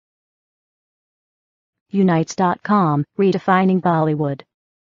Unites.com, redefining Bollywood.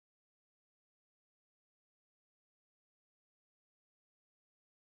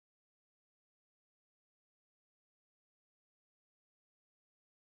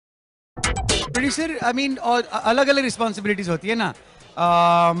 Producer I mean और अलग अलग रिस्पॉन्सिबिलिटीज होती है ना,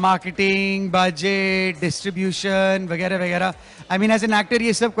 मार्केटिंग, बजट, डिस्ट्रीब्यूशन वगैरह वगैरह. I mean as an actor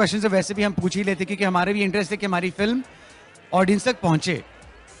ये सब क्वेश्चन वैसे भी हम पूछ ही लेते क्योंकि हमारे भी इंटरेस्ट है कि हमारी फिल्म ऑडियंस तक पहुंचे,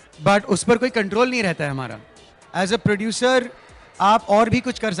 बट उस पर कोई कंट्रोल नहीं रहता है हमारा. एज अ प्रोड्यूसर आप और भी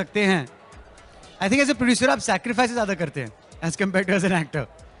कुछ कर सकते हैं. I think as a producer आप सैक्रिफाइस ज़्यादा करते हैं as compare to as an actor.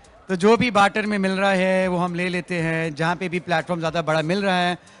 तो जो भी बार्टर में मिल रहा है वो हम ले लेते हैं, जहाँ पे भी प्लेटफॉर्म ज़्यादा बड़ा मिल रहा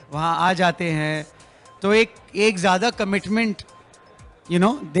है वहाँ आ जाते हैं. तो एक ज़्यादा कमिटमेंट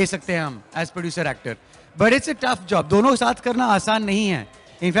दे सकते हैं हम as producer actor. But it's a tough job, दोनों साथ करना आसान नहीं है.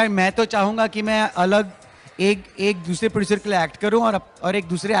 इनफैक्ट मैं तो चाहूँगा कि मैं अलग एक दूसरे प्रोड्यूसर के लिए एक्ट करूँ और एक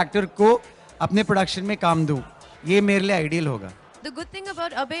दूसरे एक्टर को अपने प्रोडक्शन में काम दूँ. ये मेरे लिए आइडियल होगा. The good thing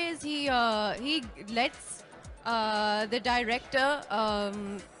about Abhay is he lets the director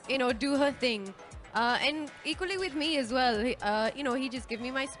do her thing, and equally with me as well. He just give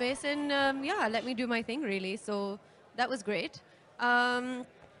me my space and let me do my thing really. So that was great.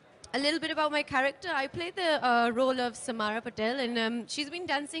 A little bit about my character. I played the role of Samara Patel, and she's been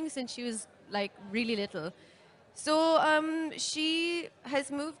dancing since she was like really little. So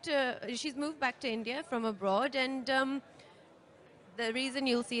she's moved back to India from abroad, and the reason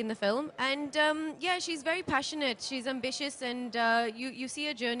you'll see in the film. And she's very passionate, she's ambitious, and you see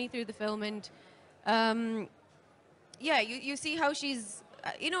her journey through the film, and you see how she's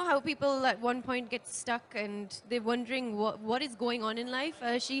how people at one point get stuck and they're wondering what is going on in life.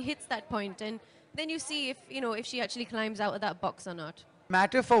 She hits that point, and then you see if she actually climbs out of that box or not.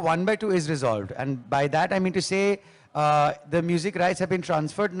 Matter for 1/2 is resolved, and by that I mean to say the music rights have been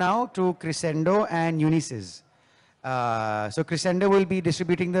transferred now to Crescendo and Unisys. So Crescendo will be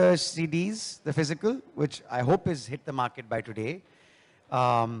distributing the CDs, the physical, which I hope is hit the market by today.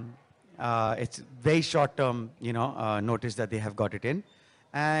 It's very short term, notice that they have got it in.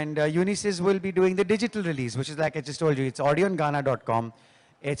 And Unisys will be doing the digital release, which is like I just told you, it's audioandghana.com.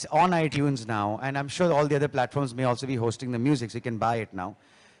 It's on iTunes now, and I'm sure all the other platforms may also be hosting the music, so you can buy it now.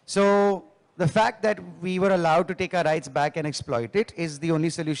 So the fact that we were allowed to take our rights back and exploit it is the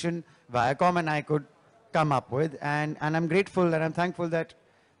only solution Viacom and I could come up with, and I'm grateful and I'm thankful that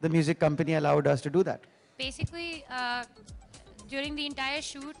the music company allowed us to do that. Basically, during the entire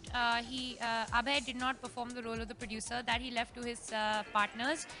shoot, Abhay did not perform the role of the producer. That he left to his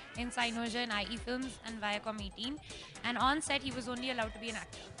partners in Cynoja and IE Films and Viacom 18. And on set, he was only allowed to be an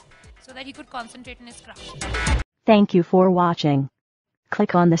actor so that he could concentrate on his craft. Thank you for watching.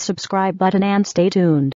 Click on the subscribe button and stay tuned.